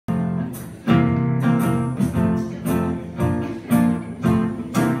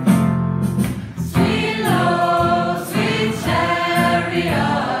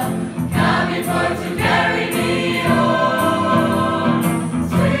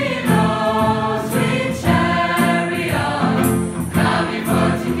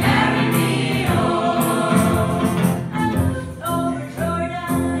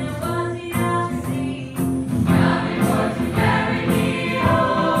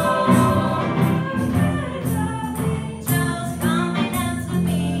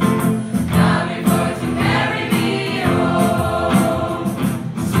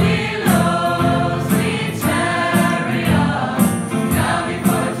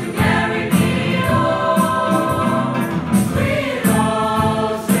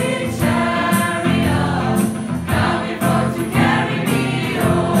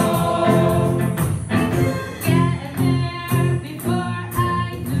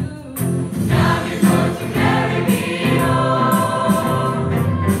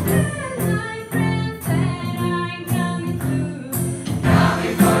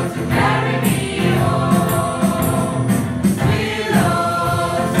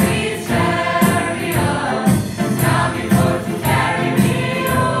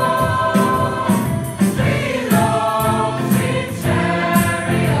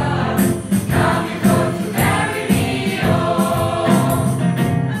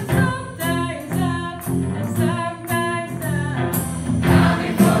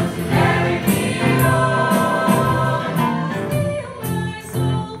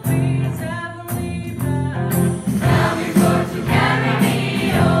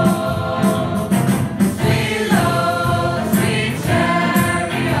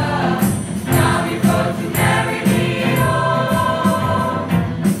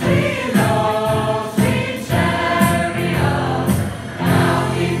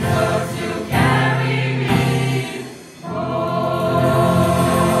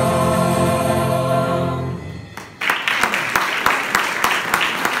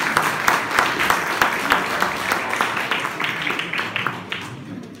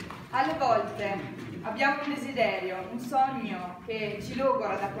Alle volte abbiamo un desiderio, un sogno che ci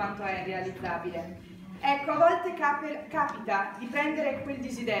logora da quanto è irrealizzabile. Ecco, a volte capita di prendere quel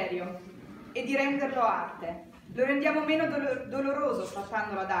desiderio e di renderlo arte. Lo rendiamo meno doloroso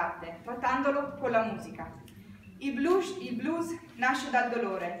trattandolo ad arte, trattandolo con la musica. Il blues nasce dal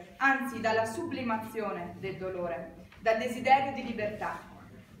dolore, anzi dalla sublimazione del dolore, dal desiderio di libertà.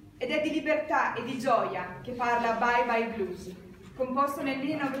 Ed è di libertà e di gioia che parla Bye Bye Blues, composto nel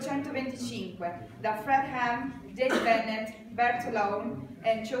 1925 da Fred Ham, Dave Bennett, Bert Malone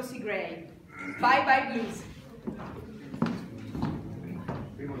e Josie Gray. Bye Bye Blues.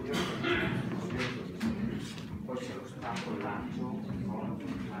 Poi c'è lo stacco, il lancio,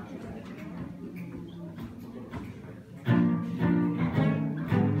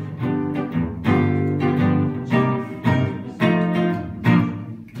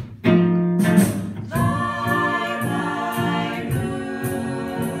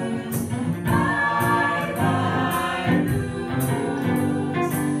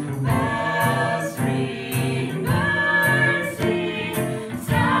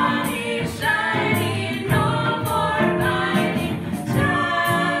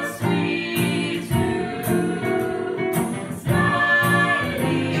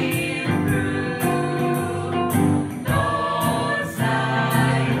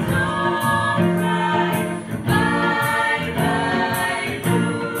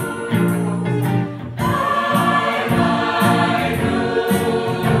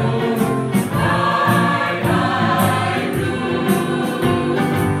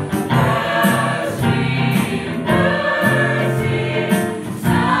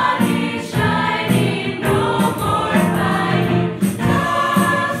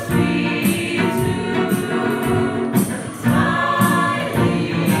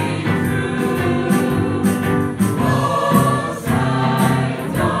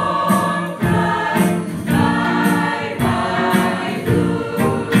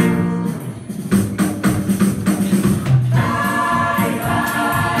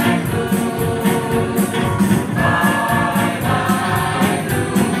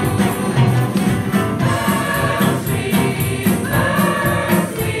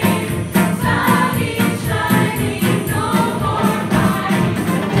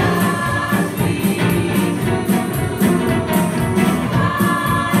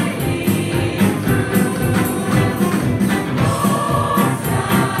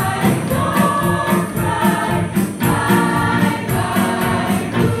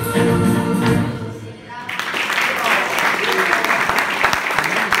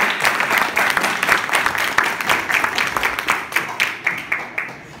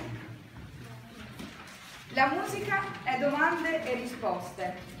 La musica è domande e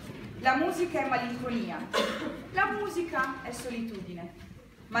risposte, la musica è malinconia, la musica è solitudine,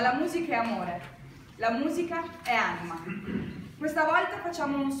 ma la musica è amore, la musica è anima. Questa volta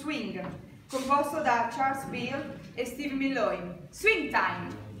facciamo un swing, composto da Charles Beale e Steve Milloy. Swing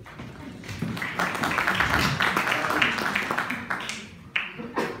time!